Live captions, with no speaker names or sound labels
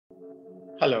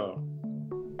Hello,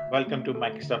 welcome to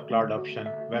Microsoft Cloud Option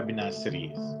webinar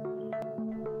series.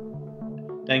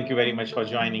 Thank you very much for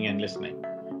joining and listening.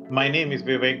 My name is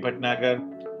Vivek Bhatnagar.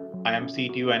 I am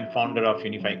CTO and founder of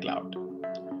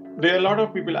UnifyCloud. There are a lot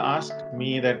of people ask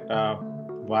me that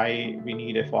why we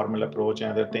need a formal approach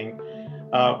and other thing.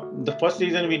 The first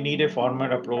reason we need a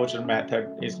formal approach or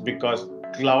method is because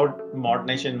cloud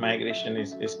modernization migration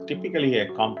is typically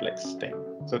a complex thing.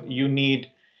 So you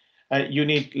need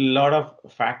a lot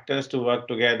of factors to work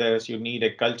together. So you need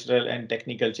a cultural and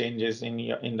technical changes in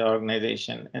the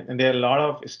organization, and there are a lot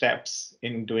of steps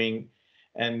in doing,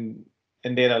 and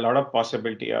there are a lot of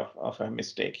possibility of a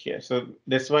mistake here. So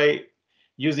that's why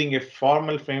using a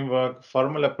formal framework,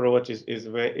 formal approach is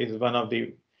one of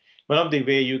the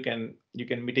way you can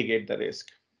mitigate the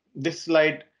risk. This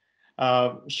slide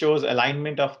shows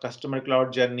alignment of customer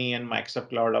cloud journey and Microsoft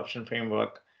Cloud Option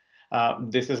Framework.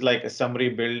 This is like a summary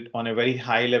built on a very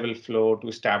high level flow to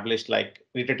establish like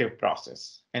iterative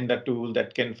process and the tool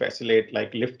that can facilitate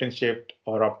like lift and shift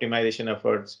or optimization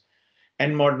efforts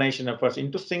and modernization efforts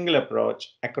into single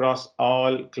approach across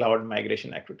all cloud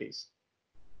migration activities.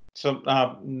 So,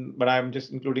 but I'm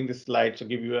just including this slide to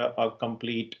give you a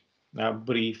complete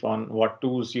brief on what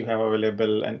tools you have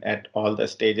available and at all the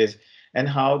stages and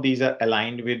how these are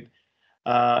aligned with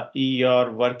your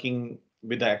working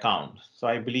with the account. So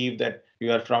I believe that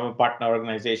you are from a partner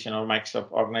organization or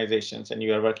Microsoft organizations and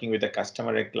you are working with the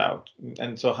customer at cloud.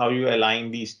 And so how you align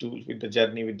these tools with the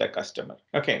journey with the customer.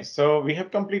 Okay, so we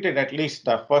have completed at least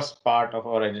the first part of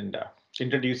our agenda,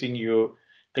 introducing you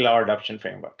cloud adoption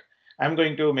framework. I'm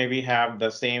going to maybe have the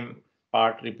same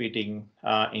part repeating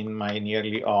in my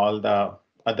nearly all the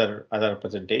other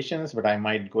presentations, but I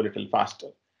might go a little faster.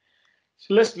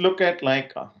 So let's look at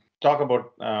talk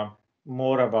about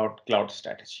more about cloud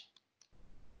strategy.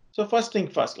 So first thing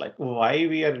first, like why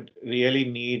we are really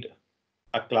need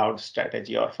a cloud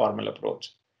strategy or formal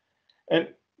approach. And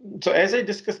so as I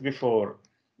discussed before,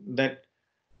 that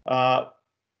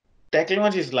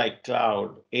technologies like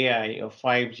cloud, AI, or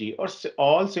 5G, or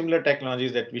all similar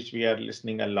technologies that which we are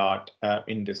listening a lot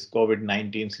in this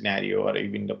COVID-19 scenario or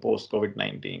even the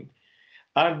post-COVID-19.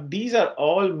 These are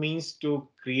all means to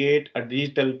create a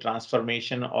digital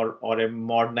transformation or a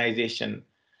modernization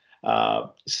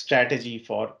strategy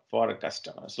for our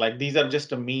customers. Like these are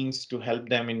just a means to help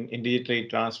them in digitally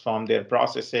transform their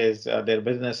processes, their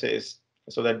businesses,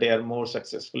 so that they are more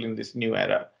successful in this new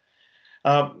era.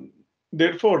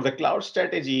 Therefore, the cloud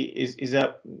strategy is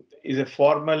a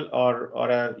formal or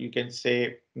a, you can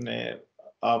say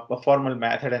a formal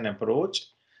method and approach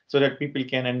so that people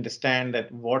can understand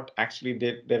that what actually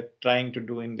they're trying to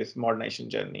do in this modernization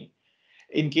journey.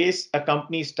 In case a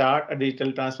company start a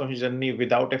digital transformation journey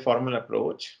without a formal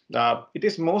approach, it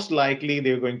is most likely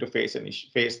they're going to face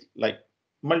like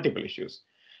multiple issues.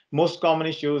 Most common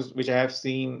issues which I have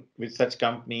seen with such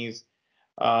companies,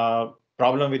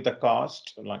 problem with the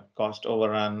cost, like cost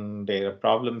overrun, their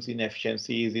problems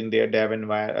inefficiencies in their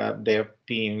dev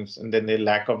teams, and then their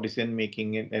lack of decision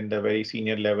making in the very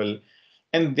senior level,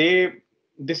 and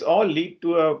this all lead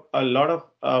to a lot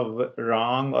of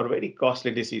wrong or very costly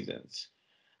decisions,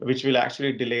 which will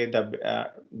actually delay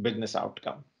the business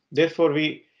outcome. Therefore,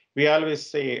 we always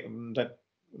say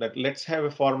that let's have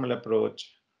a formal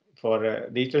approach for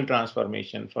digital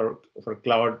transformation for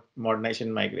cloud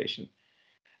modernization migration.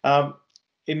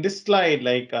 In this slide,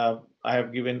 I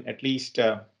have given at least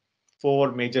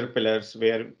 4 major pillars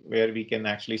where we can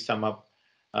actually sum up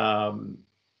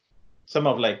some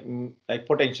of like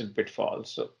potential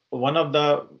pitfalls. So one of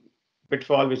the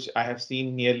pitfall which I have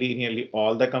seen nearly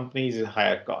all the companies is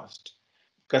higher cost.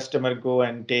 Customer go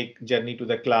and take journey to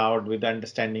the cloud with the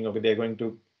understanding of they're going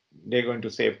to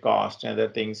save cost and other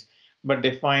things, but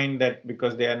they find that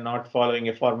because they are not following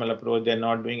a formal approach, they're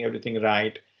not doing everything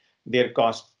right, their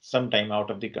cost sometime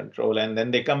out of the control, and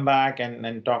then they come back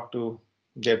and talk to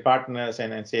their partners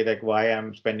and say like why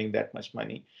I'm spending that much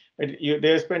money.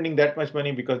 They're spending that much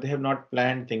money because they have not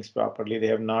planned things properly. They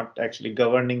have not actually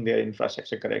governing their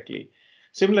infrastructure correctly.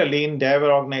 Similarly, in dev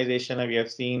organization, we have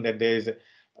seen that there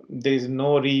is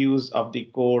no reuse of the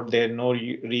code, there is no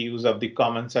reuse of the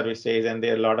common services, and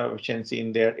there are a lot of efficiency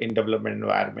in development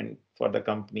environment for the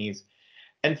companies.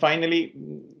 And finally,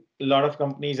 a lot of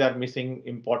companies are missing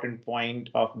important point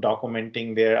of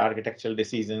documenting their architectural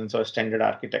decisions or standard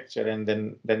architecture, and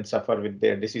then suffer with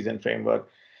their decision framework.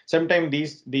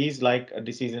 Sometimes these like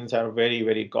decisions are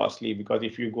very costly, because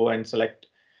if you go and select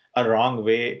a wrong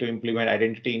way to implement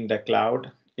identity in the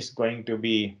cloud, it's going to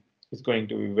be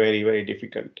very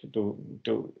difficult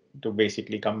to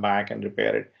basically come back and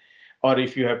repair it. Or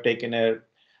if you have taken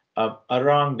a a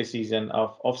wrong decision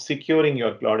of securing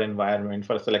your cloud environment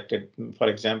for selected, for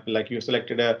example, like you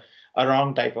selected a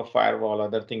wrong type of firewall,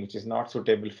 other thing which is not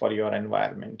suitable for your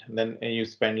environment. And then you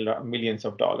spend millions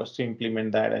of dollars to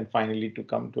implement that and finally to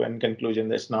come to a conclusion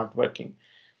that's not working.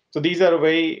 So these are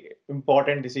very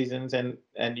important decisions,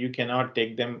 and you cannot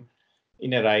take them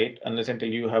in a right unless until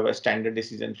you have a standard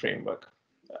decision framework.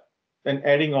 And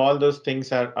adding all those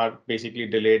things are basically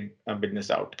delayed business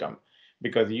outcome,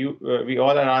 because we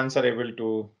all are answerable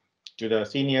to the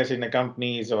seniors in the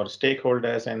companies or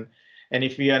stakeholders, and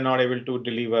if we are not able to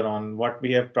deliver on what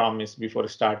we have promised before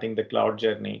starting the cloud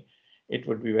journey, it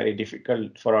would be very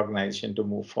difficult for organization to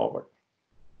move forward.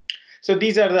 So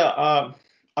these are the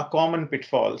common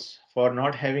pitfalls for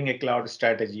not having a cloud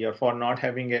strategy or for not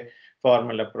having a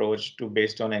formal approach to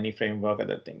based on any framework,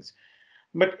 other things.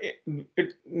 But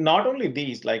not only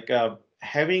these, like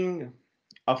having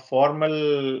a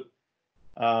formal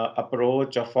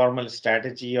approach or formal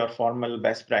strategy or formal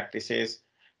best practices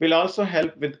will also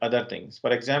help with other things. For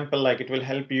example, like it will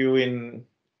help you in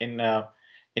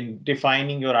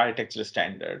defining your architectural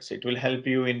standards. It will help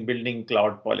you in building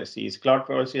cloud policies. Cloud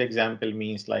policy example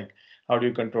means like how do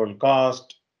you control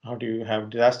cost? How do you have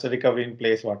disaster recovery in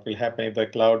place? What will happen if the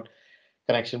cloud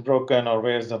connection broken, or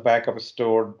where's the backup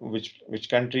stored, which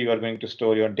country you are going to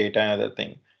store your data and other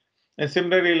thing. And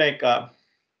similarly, like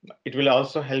it will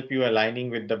also help you aligning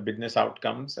with the business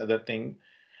outcomes, other thing.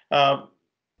 Uh,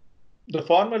 the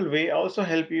formal way also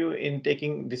help you in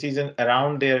taking decisions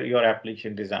around your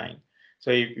application design. So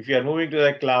if you are moving to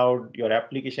the cloud, your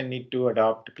application need to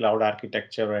adopt cloud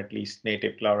architecture or at least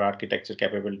native cloud architecture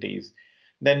capabilities.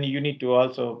 Then you need to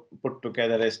also put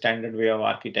together a standard way of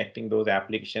architecting those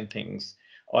application things,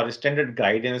 or a standard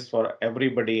guidance for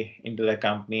everybody into the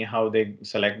company, how they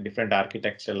select different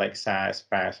architecture like SaaS,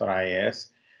 PaaS, or IaaS.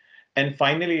 And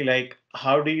finally, like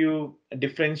how do you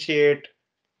differentiate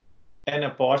an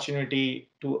opportunity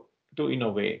to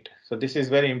innovate? So this is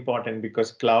very important,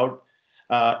 because cloud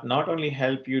not only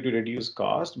help you to reduce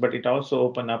cost, but it also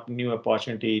open up new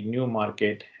opportunity, new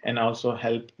market, and also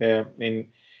help in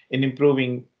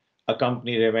improving a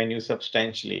company revenue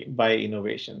substantially by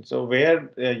innovation. So where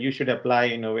you should apply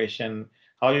innovation,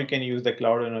 how you can use the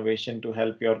cloud innovation to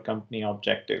help your company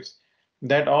objectives,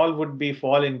 that all would be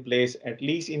fall in place at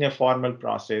least in a formal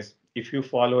process if you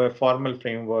follow a formal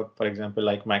framework, for example,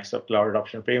 like Microsoft Cloud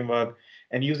Adoption Framework.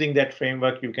 And using that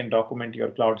framework, you can document your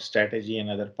cloud strategy and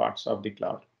other parts of the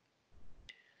cloud.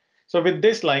 So with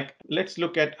this, like, let's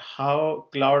look at how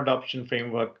cloud adoption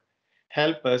framework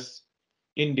help us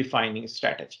in defining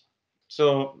strategy.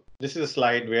 So this is a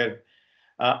slide where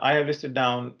I have listed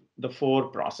down the 4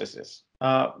 processes.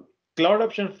 Cloud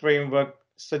adoption framework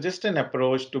suggests an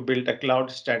approach to build a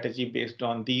cloud strategy based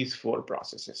on these 4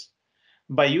 processes.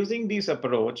 By using this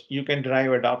approach, you can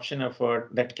drive adoption effort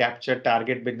that capture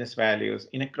target business values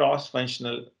in a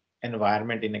cross-functional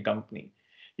environment in a company.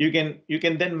 You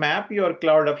can then map your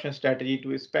cloud adoption strategy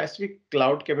to specific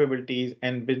cloud capabilities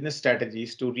and business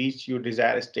strategies to reach your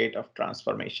desired state of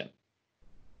transformation.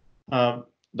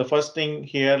 The first thing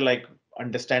here, like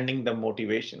understanding the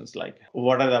motivations, like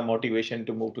what are the motivation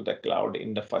to move to the cloud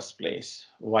in the first place,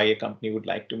 why a company would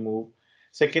like to move.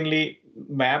 Secondly,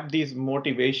 map these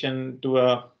motivation to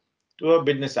a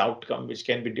business outcome, which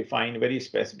can be defined very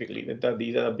specifically. That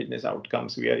these are the business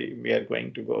outcomes we are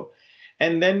going to go.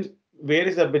 And then where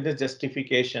is the business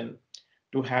justification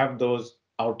to have those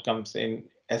outcomes in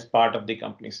as part of the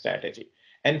company strategy.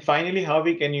 And finally, how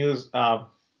we can use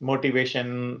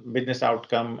motivation, business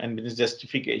outcome, and business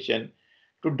justification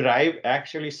to drive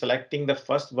actually selecting the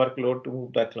first workload to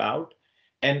move the cloud,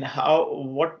 and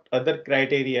what other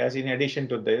criteria in addition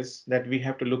to this that we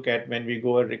have to look at when we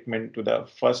go and recommend to the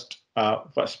first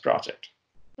project.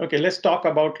 Okay, let's talk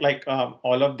about like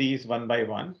all of these one by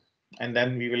one, and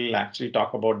then we will actually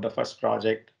talk about the first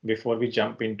project before we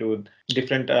jump into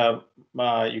different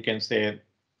you can say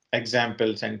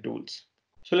examples and tools.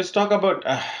 So let's talk about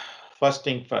first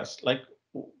thing first, like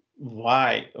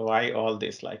why all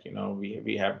this, like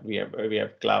we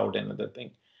have cloud and other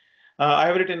thing.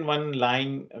 I've written one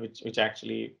line which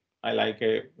actually I like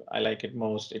it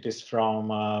most. It is from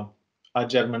a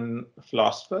German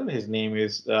philosopher. His name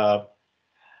is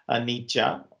Nietzsche,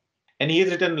 and he has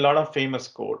written a lot of famous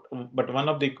quote. But one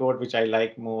of the quote which I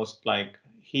like most, like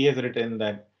he has written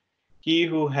that he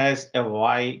who has a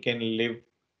why can live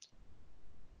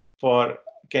for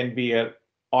can be a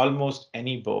almost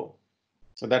any bow.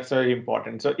 So that's very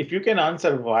important. So if you can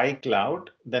answer why cloud,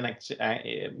 then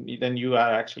you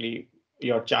are actually,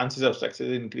 your chances of success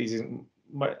increasing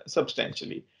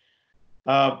substantially.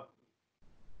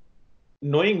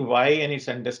 knowing why and its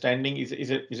understanding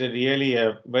is a really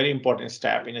a very important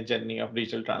step in a journey of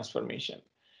digital transformation.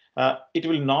 It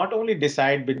will not only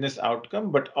decide business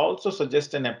outcome, but also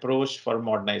suggest an approach for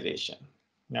modernization.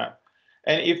 Yeah.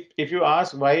 And if you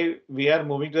ask why we are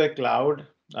moving to the cloud,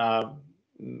 uh,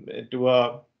 to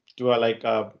a like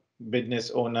a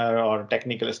business owner or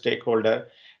technical stakeholder,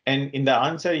 and in the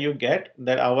answer you get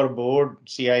that our board,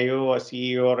 CIO or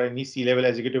CEO or any C-level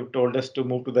executive told us to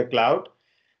move to the cloud,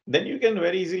 then you can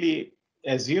very easily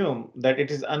assume that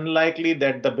it is unlikely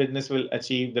that the business will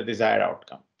achieve the desired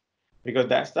outcome, because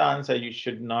that's the answer you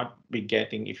should not be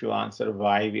getting if you answer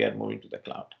why we are moving to the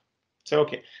cloud. So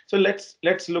okay, so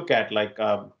let's look at like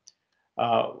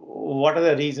what are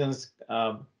the reasons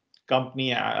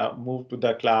company move to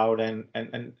the cloud,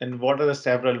 and what are the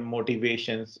several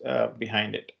motivations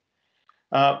behind it.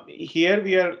 Here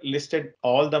we are listed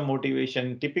all the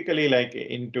motivation typically like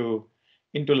into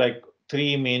like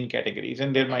three main categories,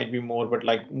 and there might be more, but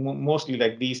like mostly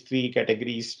like these three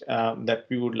categories that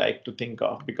we would like to think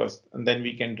of, because then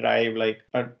we can drive like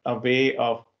a way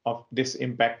of this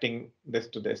impacting this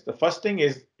to this. The first thing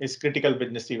is critical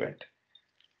business event.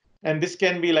 And this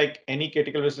can be like any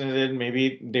critical business event.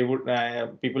 Maybe they would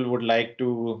people would like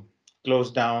to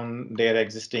close down their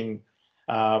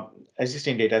uh,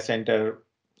 existing data center.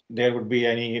 There would be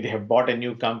any, they have bought a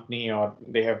new company, or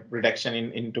they have reduction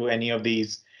into any of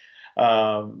these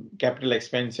capital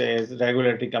expenses,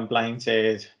 regulatory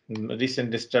compliances,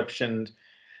 recent disruptions,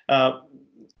 uh,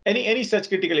 any such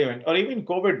critical event, or even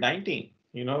COVID-19.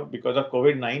 Because of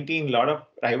COVID-19, a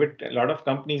lot of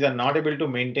companies are not able to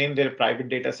maintain their private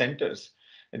data centers.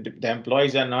 And the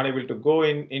employees are not able to go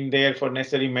in there for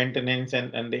necessary maintenance,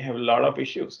 and they have a lot of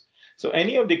issues. So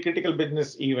any of the critical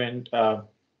business event,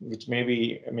 which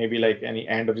maybe like any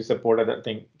end of the support other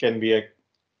thing, can be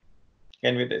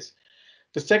this.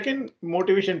 The second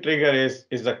motivation trigger is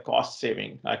the cost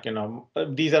saving. Like,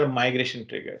 these are migration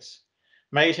triggers.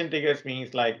 Migration triggers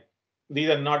means like these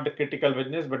are not the critical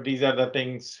business, but these are the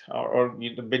things, or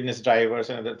the business drivers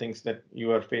and other things that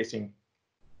you are facing,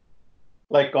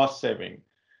 like cost saving,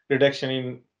 reduction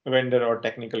in vendor or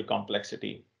technical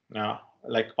complexity,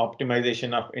 like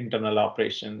optimization of internal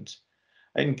operations,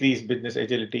 increase business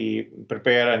agility,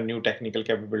 prepare a new technical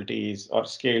capabilities, or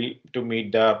scale to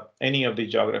meet any of the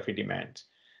geography demands.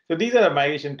 So these are the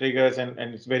migration triggers, and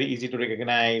it's very easy to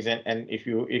recognize. And if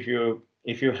you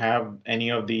have any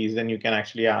of these, then you can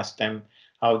actually ask them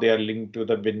how they are linked to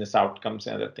the business outcomes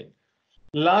and other things.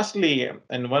 Lastly,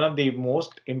 and one of the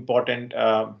most important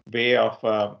way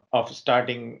of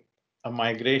starting a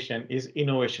migration is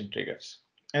innovation triggers,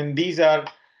 and these are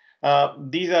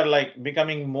like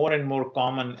becoming more and more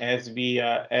common as we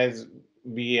are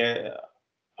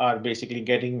basically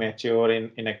getting mature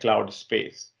in a cloud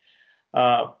space.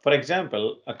 For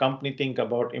example, a company think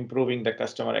about improving the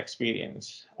customer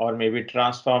experience, or maybe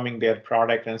transforming their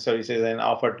product and services and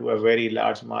offer to a very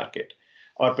large market,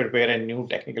 or prepare a new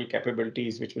technical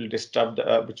capabilities which will disrupt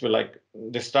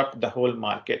the whole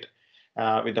market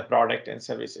with the product and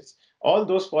services. All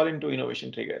those fall into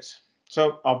innovation triggers.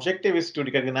 So objective is to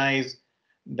recognize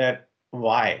that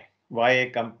why a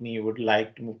company would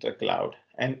like to move to the cloud,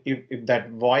 and if that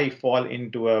why fall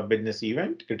into a business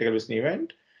event, critical business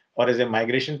event, or as a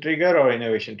migration trigger or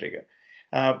innovation trigger.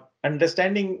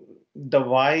 Understanding the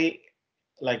why,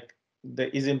 like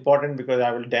is important, because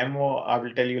I will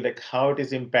tell you like how it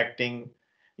is impacting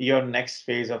your next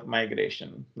phase of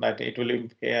migration. That it will,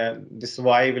 this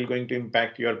why will going to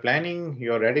impact your planning,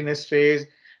 your readiness phase,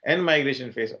 and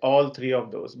migration phase, all three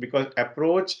of those, because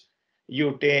approach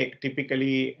you take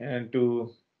typically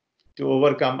to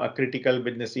overcome a critical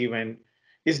business event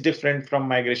is different from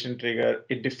migration trigger,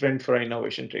 it's different for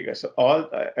innovation trigger. So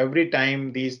every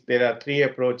time there are three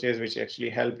approaches which actually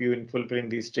help you in fulfilling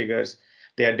these triggers.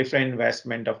 They are different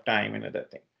investment of time and other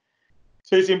thing.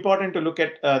 So it's important to look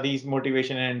at these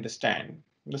motivation and understand.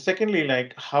 The secondly,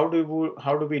 like how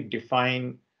do we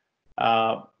define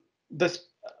this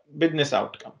business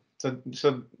outcome?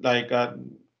 So like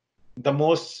the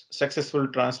most successful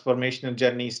transformational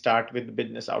journey start with the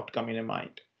business outcome in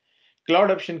mind. Cloud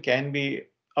option can be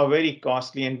a very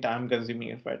costly and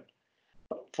time-consuming effort.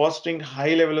 Fostering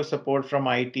high level of support from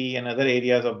IT and other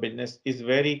areas of business is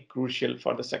very crucial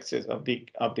for the success of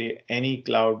the any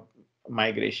cloud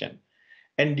migration.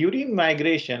 And during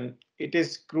migration, it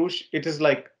is crucial. It is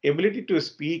like ability to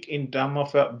speak in terms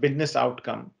of a business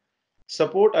outcome,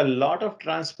 support a lot of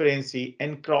transparency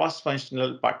and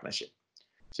cross-functional partnership.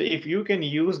 So if you can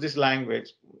use this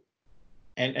language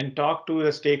and talk to the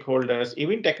stakeholders,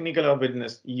 even technical or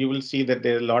business, you will see that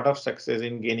there's a lot of success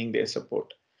in gaining their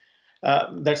support.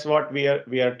 That's what we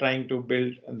are trying to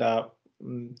build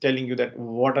telling you that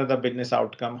what are the business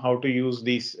outcome, how to use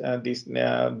these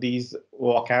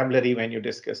vocabulary when you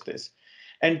discuss this.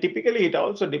 And typically it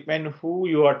also depends who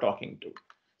you are talking to.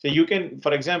 So you can,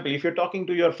 for example, if you're talking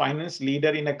to your finance leader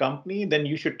in a company, then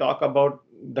you should talk about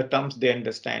the terms they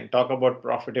understand, talk about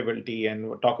profitability,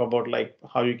 and talk about like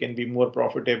how you can be more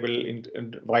profitable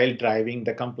while driving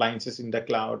the compliances in the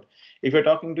cloud. If you're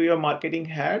talking to your marketing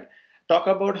head, talk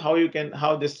about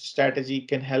how this strategy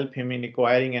can help him in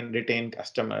acquiring and retain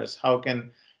customers. How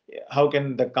can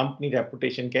the company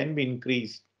reputation can be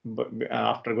increased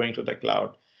after going to the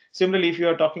cloud. Similarly, if you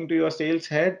are talking to your sales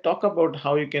head, talk about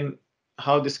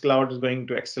how this cloud is going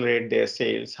to accelerate their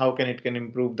sales, how it can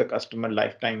improve the customer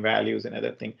lifetime values and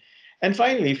other thing. And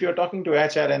finally, if you're talking to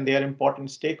HR, and they are important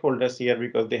stakeholders here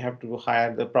because they have to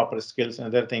hire the proper skills and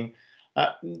other thing,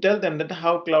 uh, tell them that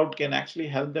how cloud can actually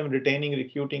help them retaining,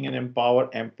 recruiting, and empower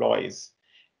employees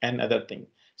and other thing.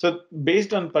 So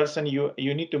based on person, you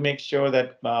need to make sure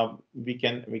that we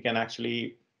can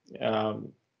actually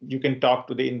you can talk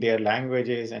to in their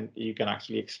languages, and you can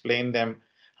actually explain them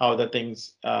how the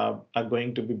things are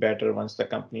going to be better once the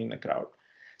company in the crowd.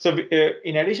 So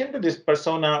in addition to this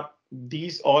persona,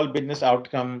 these all business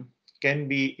outcome can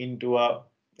be into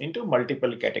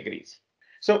multiple categories.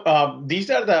 So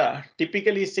these are the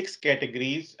typically 6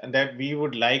 categories that we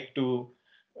would like to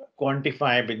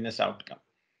quantify a business outcome.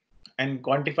 And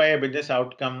quantify a business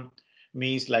outcome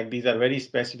means like these are very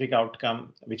specific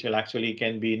outcome which will actually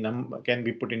can be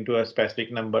put into a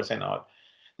specific numbers and all.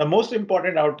 The most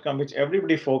important outcome which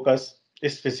everybody focus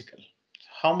is physical.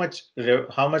 How much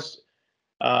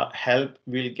help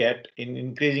we'll get in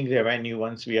increasing revenue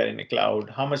once we are in a cloud,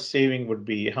 how much saving would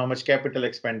be, how much capital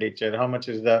expenditure, how much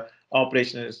is the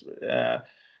operational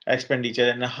expenditure,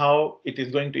 and how it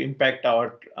is going to impact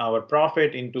our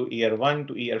profit into year 1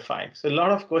 to year 5. So a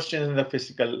lot of questions in the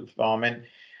physical form. And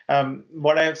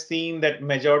what I have seen that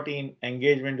majority in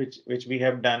engagement which we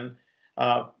have done,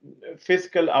 uh,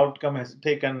 physical outcome has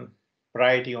taken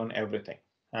priority on everything.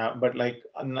 But like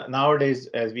nowadays,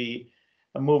 as we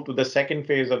move to the second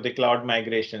phase of the cloud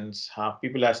migrations,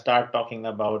 people are start talking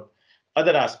about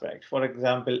other aspects. For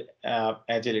example,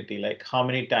 agility, like how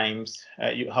many times,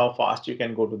 how fast you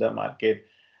can go to the market,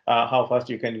 how fast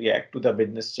you can react to the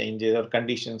business changes or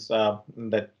conditions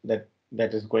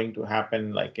that is going to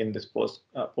happen, like in this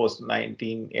post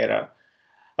 19 era.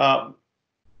 Uh,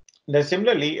 then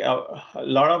similarly, a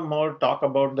lot of more talk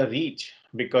about the reach,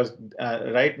 because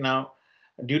right now,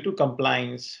 due to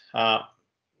compliance,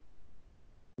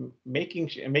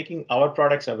 making our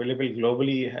products available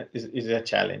globally is a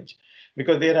challenge,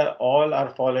 because they are all are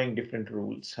following different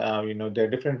rules. There are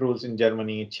different rules in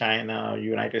Germany, China,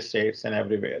 United States, and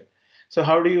everywhere. So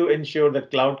how do you ensure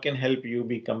that cloud can help you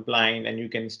be compliant and you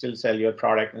can still sell your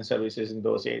product and services in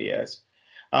those areas?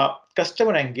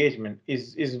 Customer engagement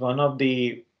is one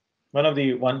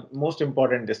most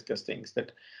important discussed things,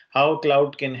 that how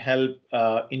cloud can help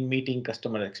in meeting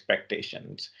customer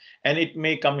expectations. And it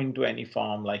may come into any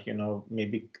form, like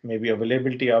maybe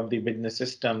availability of the business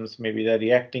systems, maybe they're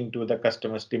reacting to the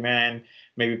customer's demand,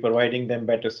 maybe providing them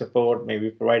better support,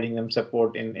 maybe providing them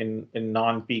support in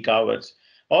non-peak hours.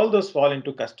 All those fall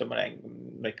into customer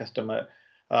engagement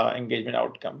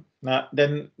outcome.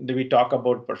 Then we talk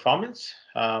about performance.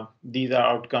 These are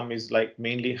outcome is like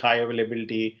mainly high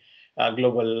availability,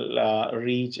 global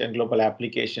reach, and global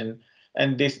application.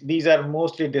 And these are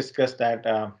mostly discussed that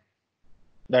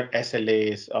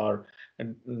SLAs or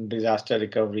disaster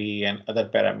recovery and other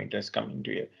parameters come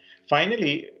into it.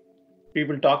 Finally,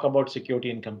 people talk about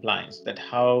security and compliance, that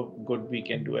how good we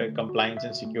can do a compliance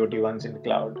and security once in the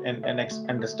cloud, and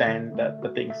understand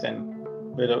the things and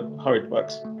how it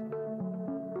works.